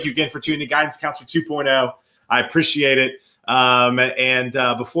you again for tuning in to Guidance Counselor 2.0. I appreciate it.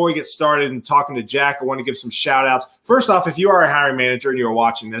 Before we get started and talking to Jack, I want to give some shout outs. First off, if you are a hiring manager and you are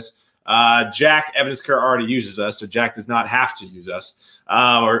watching this, Jack Evidence Care already uses us, so Jack does not have to use us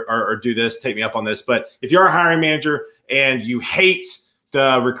or do this, take me up on this. But if you're a hiring manager and you hate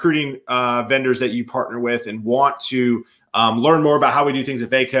the recruiting vendors that you partner with and want to learn more about how we do things at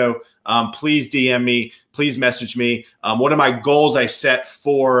Vaco, please DM me, please message me. One of my goals I set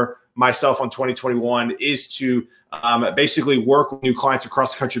for myself on 2021 is to basically work with new clients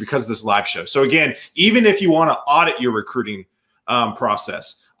across the country because of this live show. So again, even if you want to audit your recruiting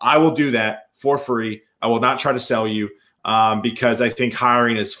process, I will do that for free. I will not try to sell you because I think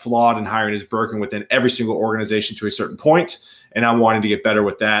hiring is flawed and hiring is broken within every single organization to a certain point. And I'm wanting to get better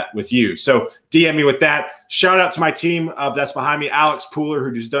with that with you. So DM me with that. Shout out to my team that's behind me, Alex Pooler,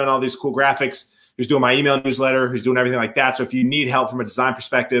 who's done all these cool graphics, who's doing my email newsletter, who's doing everything like that. So if you need help from a design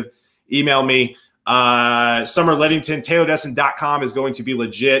perspective, email me. Summer Leddington, TaylorDestin.com is going to be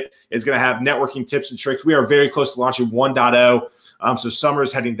legit. It's going to have networking tips and tricks. We are very close to launching 1.0. So Summer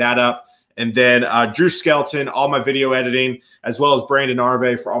is heading that up. And then Drew Skelton, all my video editing, as well as Brandon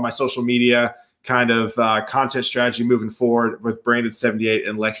Arve for all my social media kind of content strategy moving forward with Brandon78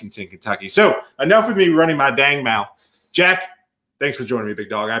 in Lexington, Kentucky. So enough of me running my dang mouth. Jack, thanks for joining me, big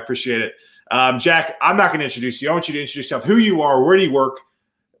dog. I appreciate it. Jack, I'm not going to introduce you. I want you to introduce yourself, who you are, where do you work,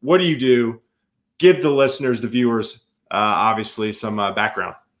 what do you do? Give the listeners, the viewers, obviously some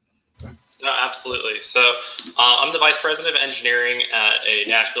background. No, absolutely. So I'm the Vice President of Engineering at a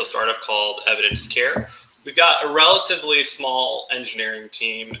Nashville startup called Evidence Care. We've got a relatively small engineering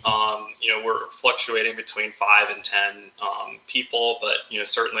team. We're fluctuating between 5 and 10 people, but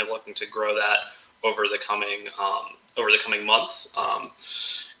certainly looking to grow that over the coming months.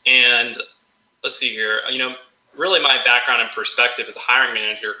 And let's see here. Really, my background and perspective as a hiring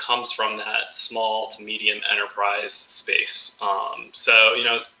manager comes from that small to medium enterprise space.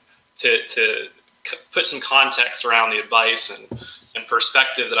 To put some context around the advice and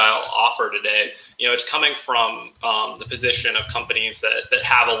perspective that I'll offer today, it's coming from the position of companies that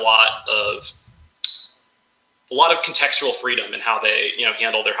have a lot of contextual freedom in how they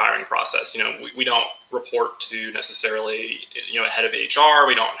handle their hiring process. We don't report to necessarily a head of HR.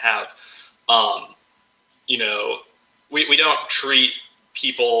 We don't have we don't treat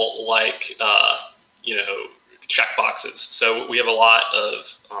people like check boxes. So we have a lot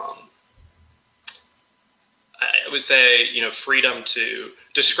of I would say, freedom to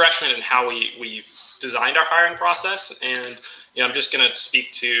discretion in how we designed our hiring process. And, I'm just going to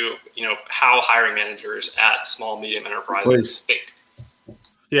speak to, how hiring managers at small, medium enterprises think.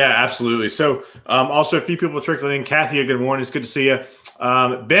 Yeah, absolutely. So also a few people trickling in. Kathy, good morning. It's good to see you.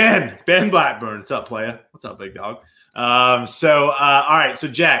 Ben Blackburn. What's up, playa? What's up, big dog? All right. So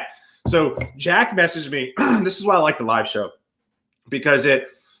Jack messaged me. This is why I like the live show, because it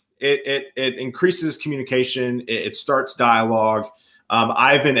increases communication. It starts dialogue.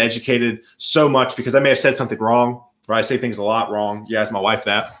 I've been educated so much because I may have said something wrong, or I say things a lot wrong. You ask my wife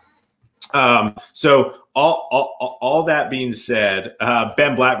that. So all that being said,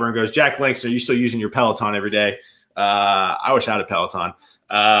 Ben Blackburn goes, Jack Links, are you still using your Peloton every day? I wish I had a Peloton.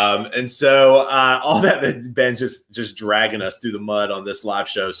 All that Ben's just dragging us through the mud on this live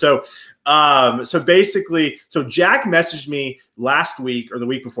show. So basically, Jack messaged me last week or the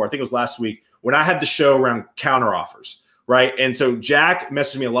week before, I think it was last week, when I had the show around counter offers, right? And so Jack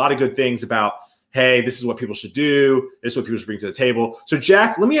messaged me a lot of good things about, hey, this is what people should do. This is what people should bring to the table. So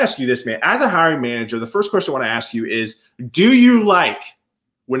Jack, let me ask you this, man. As a hiring manager, the first question I want to ask you is, do you like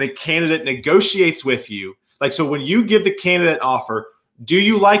when a candidate negotiates with you? Like, so when you give the candidate an offer, do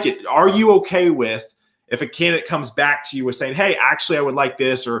you like it? Are you okay with if a candidate comes back to you with saying, hey, actually, I would like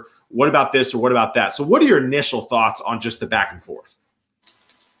this, or what about this, or what about that? So what are your initial thoughts on just the back and forth?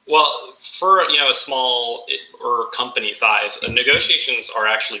 Well, for a small or company size, negotiations are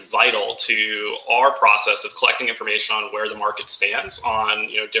actually vital to our process of collecting information on where the market stands on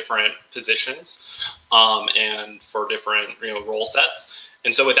different positions and for different role sets.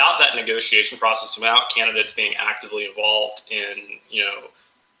 And so without that negotiation process, without candidates being actively involved in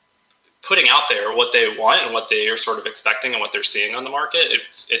putting out there what they want and what they are sort of expecting and what they're seeing on the market,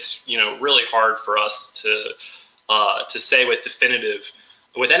 it's really hard for us to say with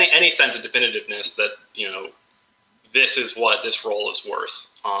any sense of definitiveness that this is what this role is worth.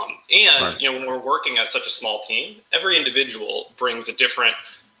 Right. When we're working at such a small team, every individual brings a different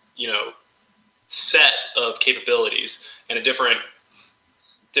set of capabilities and a different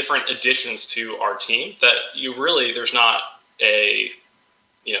additions to our team that there's not a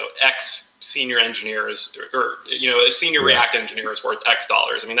X senior engineer is, or a senior React engineer is worth X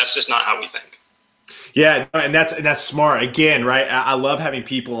dollars. I mean, that's just not how we think. Yeah, and that's smart. Again, right? I love having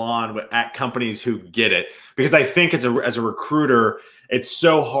people on at companies who get it, because I think as a recruiter, it's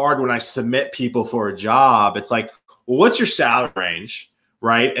so hard when I submit people for a job. It's like, well, what's your salary range,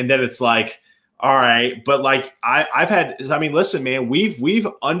 right? And then it's like, all right, but like I mean, listen, man, we've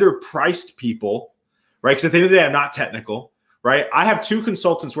underpriced people, right? Because at the end of the day, I'm not technical, right? I have 2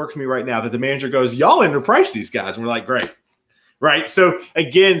 consultants work for me right now that the manager goes, y'all underpriced these guys, and we're like, great. Right. So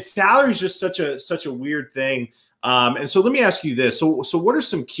again, salary is just such a weird thing. And so let me ask you this. So what are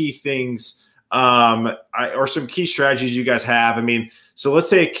some key things or some key strategies you guys have? I mean, so let's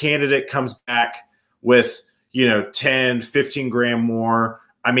say a candidate comes back with, 10, 15 grand more.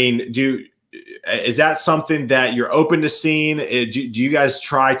 I mean, is that something that you're open to seeing? Do you guys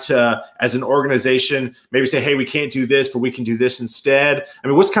try to, as an organization, maybe say, hey, we can't do this, but we can do this instead? I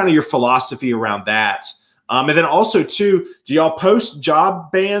mean, what's kind of your philosophy around that? And then also, too, do y'all post job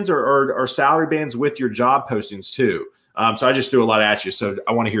bands or salary bands with your job postings, too? So I just threw a lot at you. So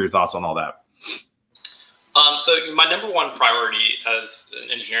I want to hear your thoughts on all that. So my number one priority as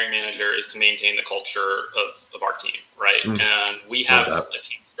an engineering manager is to maintain the culture of our team, right? And we have a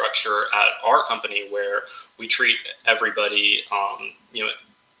team structure at our company where we treat everybody,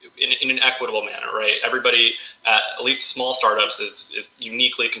 in an equitable manner, right? Everybody, at least small startups, is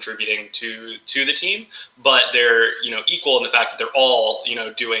uniquely contributing to the team, but they're equal in the fact that they're all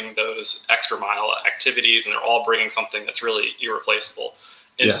doing those extra mile activities, and they're all bringing something that's really irreplaceable.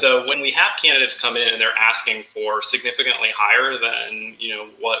 And so when we have candidates come in and they're asking for significantly higher than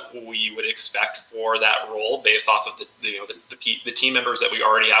what we would expect for that role based off of the team members that we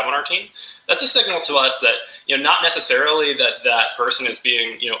already have on our team, that's a signal to us that not necessarily that person is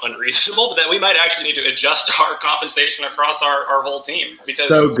being unreasonable, but that we might actually need to adjust our compensation across our whole team. Because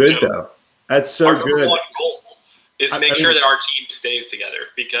so good though. That's so good. Number one goal is to make sure that our team stays together,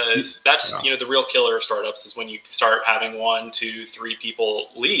 because that's the real killer of startups is when you start having 1, 2, 3 people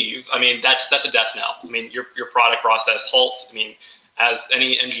leave. I mean, that's a death knell. I mean, your product process halts. I mean, as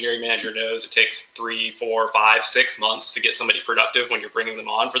any engineering manager knows, it takes 3, 4, 5, 6 months to get somebody productive when you're bringing them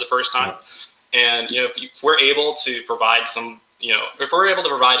on for the first time. And if we're able to provide if we're able to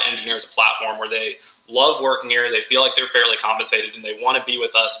provide engineers a platform where they love working here, they feel like they're fairly compensated, and they want to be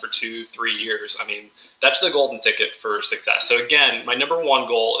with us for 2, 3 years, I mean, that's the golden ticket for success. So again, my number one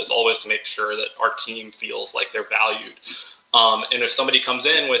goal is always to make sure that our team feels like they're valued. And if somebody comes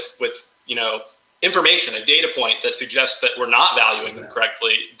in with information, a data point that suggests that we're not valuing them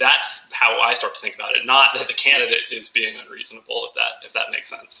correctly, that's how I start to think about it, not that the candidate is being unreasonable, if that makes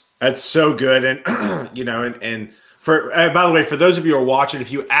sense. That's so good. And and for by the way, for those of you who are watching,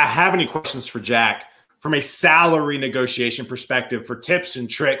 if you have any questions for Jack from a salary negotiation perspective, for tips and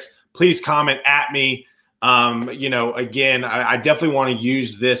tricks, please comment at me. Again, I definitely want to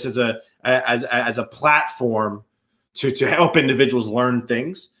use this as a platform to help individuals learn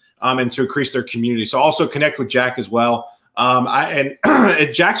things and to increase their community. So also connect with Jack as well. And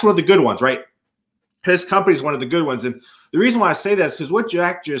Jack's one of the good ones, right? His company is one of the good ones. And the reason why I say that is because what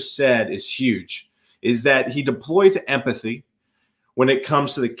Jack just said is huge, is that he deploys empathy when it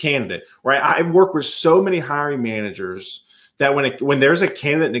comes to the candidate, right? I've worked with so many hiring managers that when there's a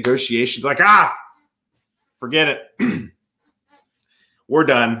candidate negotiation, like, forget it. We're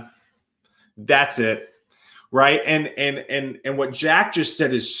done. That's it. Right. And what Jack just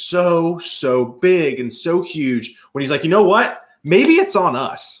said is so big and so huge when he's like, you know what? Maybe it's on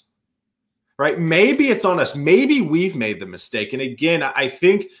us. Right. Maybe it's on us. Maybe we've made the mistake. And again, I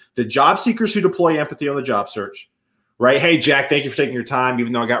think the job seekers who deploy empathy on the job search, right? Hey, Jack, thank you for taking your time.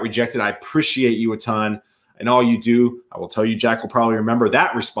 Even though I got rejected, I appreciate you a ton. And all you do, I will tell you, Jack will probably remember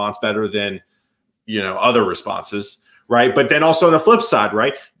that response better than, other responses, right? But then also on the flip side,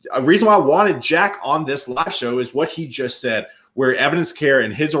 right? A reason why I wanted Jack on this live show is what he just said, where Evidence Care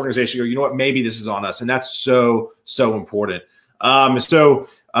and his organization go, you know what, maybe this is on us. And that's so important.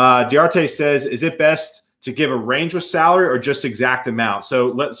 Diarte says, is it best to give a range with salary or just exact amount? So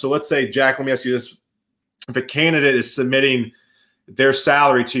let's say, Jack, let me ask you this. If a candidate is submitting their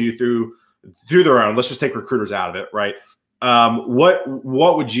salary to you through their own, let's just take recruiters out of it, right? What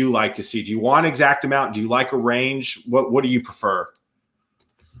would you like to see? Do you want an exact amount? Do you like a range? What do you prefer?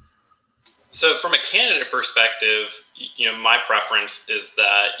 So from a candidate perspective, my preference is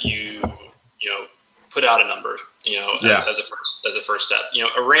that you put out a number, as a first step.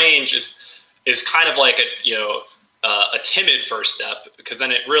 A range is kind of like a timid first step, because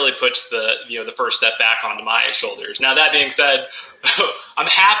then it really puts the first step back onto my shoulders. Now, that being said, I'm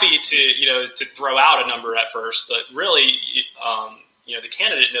happy to throw out a number at first, but really, the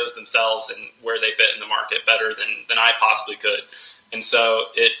candidate knows themselves and where they fit in the market better than I possibly could. And so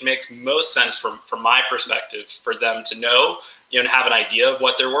it makes most sense from my perspective for them to know, and have an idea of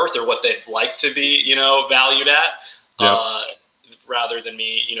what they're worth or what they'd like to be, valued at, rather than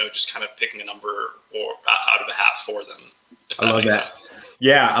me, just kind of picking a number or out of a hat for them. If that makes sense.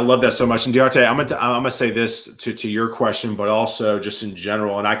 Yeah, I love that so much. And Diarte, I'm gonna say this to your question, but also just in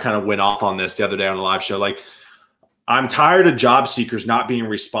general. And I kind of went off on this the other day on a live show. Like, I'm tired of job seekers not being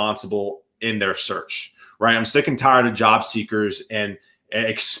responsible in their search. Right. I'm sick and tired of job seekers, and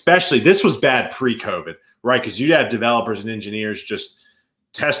especially this was bad pre-COVID, right? Because you'd have developers and engineers just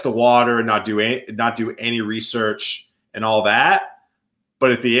test the water and not do any research and all that.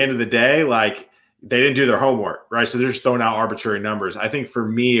 But at the end of the day, like, they didn't do their homework, right? So they're just throwing out arbitrary numbers. I think for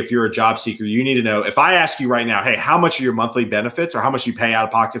me, if you're a job seeker, you need to know, if I ask you right now, hey, how much are your monthly benefits, or how much you pay out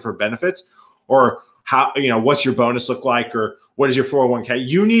of pocket for benefits, or how, what's your bonus look like, or what is your 401k?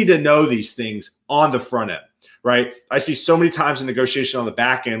 You need to know these things on the front end, right? I see so many times in negotiation on the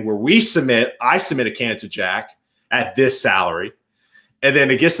back end where I submit a candidate to Jack at this salary, and then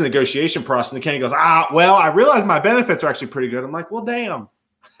it gets to the negotiation process, and the candidate goes, well, I realize my benefits are actually pretty good. I'm like, well, damn.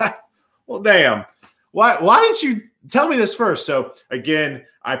 Why didn't you tell me this first? So again,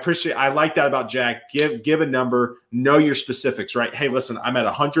 I like that about Jack. Give a number, know your specifics, right? Hey, listen, I'm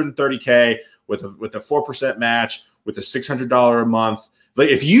at 130K with a 4% match with a $600 a month. But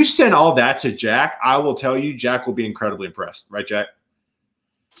if you send all that to Jack, I will tell you, Jack will be incredibly impressed, right, Jack?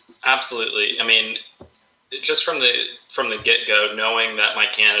 Absolutely. I mean, just from the get-go, knowing that my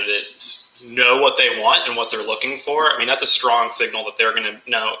candidates know what they want and what they're looking for, I mean, that's a strong signal that they're going to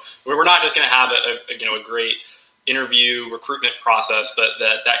know. We're not just going to have a great interview recruitment process, but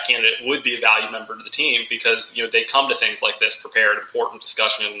that candidate would be a valued member to the team, because they come to things like this prepared, important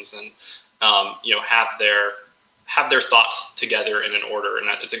discussions, and have their thoughts together in an order, and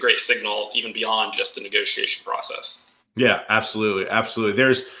it's a great signal even beyond just the negotiation process. Yeah, absolutely,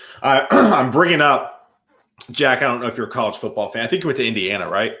 there's I'm bringing up Jack. I don't know if you're a college football fan. I think you went to Indiana,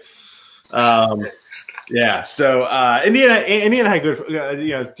 right? Yeah. So Indiana had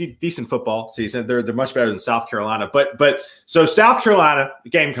good, decent football season. They're much better than South Carolina. But so South Carolina, the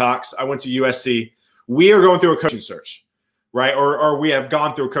Gamecocks. I went to USC. We are going through a coaching search, right? Or we have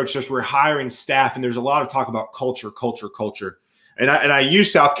gone through a coaching search. We're hiring staff, and there's a lot of talk about culture. And I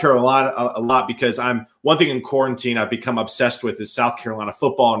use South Carolina a lot because one thing in quarantine I've become obsessed with is South Carolina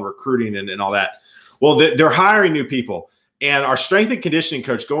football and recruiting and all that. Well, they're hiring new people. And our strength and conditioning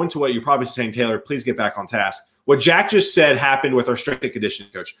coach, going to what you're probably saying, Taylor, please get back on task. What Jack just said happened with our strength and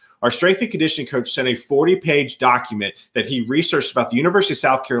conditioning coach. Our strength and conditioning coach sent a 40-page document that he researched about the University of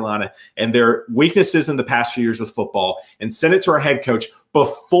South Carolina and their weaknesses in the past few years with football, and sent it to our head coach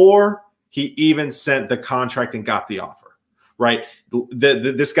before he even sent the contract and got the offer, right?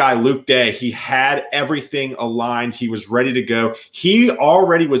 This guy, Luke Day, he had everything aligned. He was ready to go. He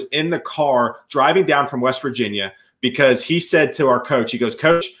already was in the car driving down from West Virginia, because he said to our coach, he goes,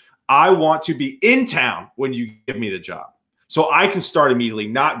 Coach, I want to be in town when you give me the job, so I can start immediately,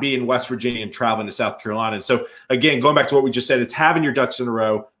 not be in West Virginia and traveling to South Carolina. And so, again, going back to what we just said, it's having your ducks in a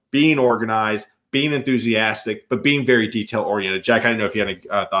row, being organized, being enthusiastic, but being very detail-oriented. Jack, I don't know if you have any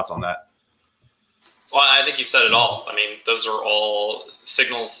thoughts on that. Well, I think you said it all. I mean, those are all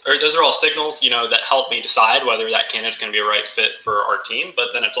signals, that help me decide whether that candidate's going to be a right fit for our team. But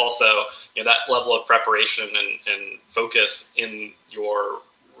then it's also, that level of preparation and focus in your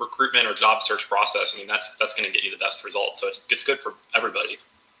recruitment or job search process. I mean, that's going to get you the best results. So it's good for everybody.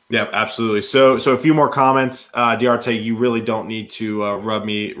 Yeah, absolutely. So a few more comments. Diarte, you really don't need to rub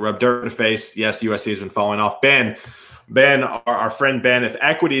dirt in the face. Yes, USC has been falling off. Ben, our friend Ben, if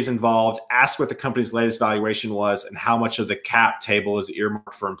equity is involved, ask what the company's latest valuation was and how much of the cap table is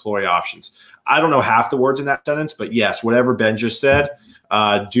earmarked for employee options. I don't know half the words in that sentence, but yes, whatever Ben just said,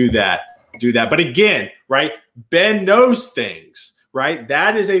 do that. But again, right, Ben knows things, right?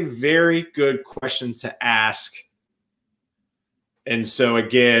 That is a very good question to ask. And so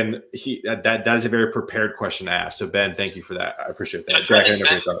again, that is a very prepared question to ask. So Ben, thank you for that. I appreciate that. Yeah, I think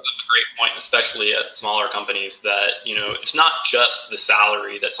that's a great point, especially at smaller companies, that it's not just the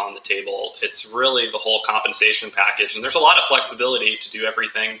salary that's on the table. It's really the whole compensation package, and there's a lot of flexibility to do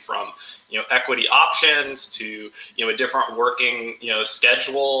everything from equity options to a different working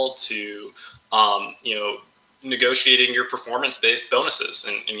schedule to negotiating your performance-based bonuses,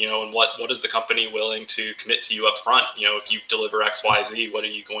 and what is the company willing to commit to you up front? If you deliver XYZ, what are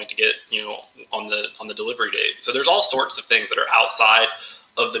you going to get, on the delivery date? So there's all sorts of things that are outside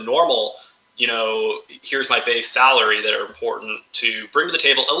of the normal, here's my base salary, that are important to bring to the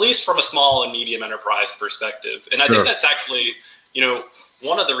table, at least from a small and medium enterprise perspective. And I think that's actually,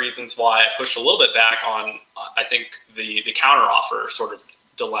 one of the reasons why I pushed a little bit back on, I think the counteroffer sort of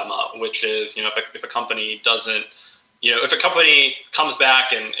dilemma, which is, if a company doesn't, if a company comes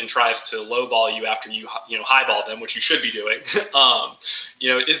back and tries to lowball you after you highball them, which you should be doing,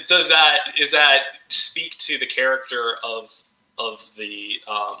 does that speak to the character of the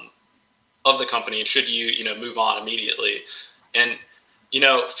company, and should you move on immediately? And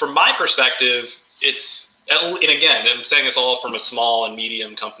from my perspective, and again, I'm saying this all from a small and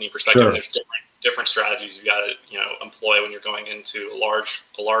medium company perspective. Sure. There's different strategies you got to employ when you're going into a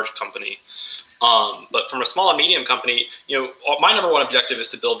large company. But from a small and medium company, my number one objective is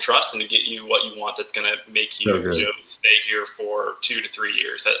to build trust and to get you what you want. That's going to make you, stay here for 2 to 3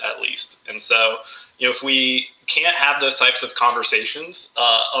 years at least. And so, if we can't have those types of conversations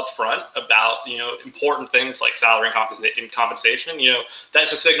up front about important things like salary and compensation,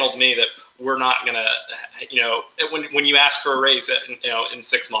 that's a signal to me that we're not going to, when you ask for a raise, in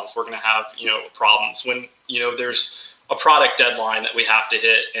 6 months, we're going to have problems. When there's a product deadline that we have to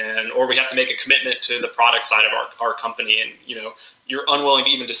hit, or we have to make a commitment to the product side of our company, and you're unwilling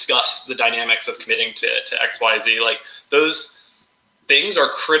to even discuss the dynamics of committing to XYZ. Like, those things are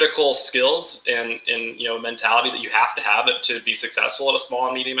critical skills and mentality that you have to have to be successful at a small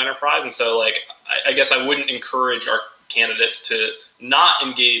and medium enterprise. And so, I guess I wouldn't encourage our candidates to not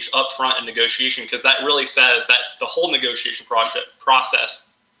engage upfront in negotiation, because that really says that the whole negotiation process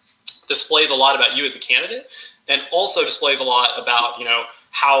displays a lot about you as a candidate, and also displays a lot about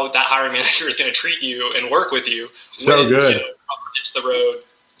how that hiring manager is going to treat you and work with you. So good. Hits the road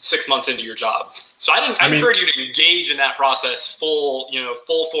 6 months into your job. So I encourage you to engage in that process full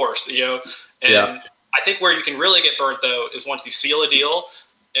force. And I think where you can really get burnt, though, is once you seal a deal,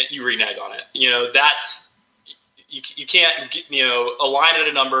 you renege on it. That's. You can't align at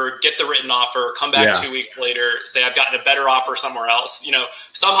a number, get the written offer, come back 2 weeks later, say I've gotten a better offer somewhere else.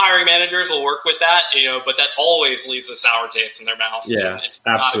 Some hiring managers will work with that, but that always leaves a sour taste in their mouth. Yeah, it's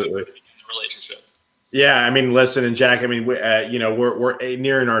absolutely. Not a good relationship. Yeah, listen, and Jack, we're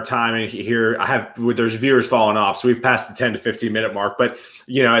nearing our time, and here there's viewers falling off, so we've passed the 10 to 15 minute mark. But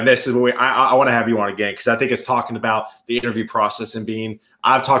and this is what I want to have you on again, because I think it's talking about the interview process and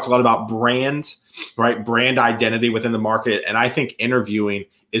I've talked a lot about brand, right? Brand identity within the market, and I think interviewing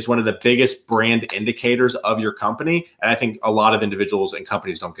is one of the biggest brand indicators of your company, and I think a lot of individuals and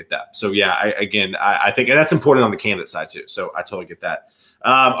companies don't get that. So I think, and that's important on the candidate side too. So I totally get that.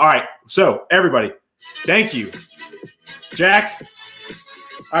 All right, so everybody. Thank you, Jack.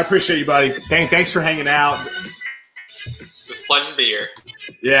 I appreciate you, buddy. Thanks for hanging out. It's a pleasure to be here.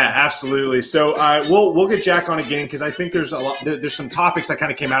 Yeah, absolutely. So we'll get Jack on again, because I think there's there's some topics that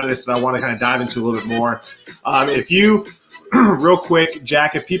kind of came out of this that I want to kind of dive into a little bit more. If you, real quick,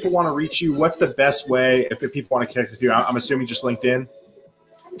 Jack, if people want to reach you, what's the best way if people want to connect with you? I'm assuming just LinkedIn.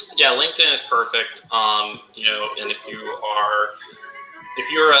 Yeah, LinkedIn is perfect. And if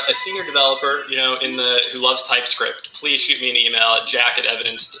you're a senior developer, who loves TypeScript, please shoot me an email at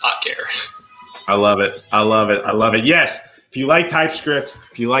jack@evidence.care. I love it. Yes. If you like TypeScript,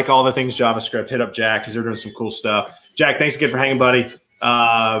 if you like all the things JavaScript, hit up Jack, because they're doing some cool stuff. Jack, thanks again for hanging, buddy.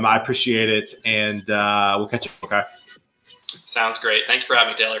 I appreciate it. And we'll catch you. Okay. Sounds great. Thanks for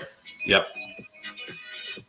having me, Taylor. Yep.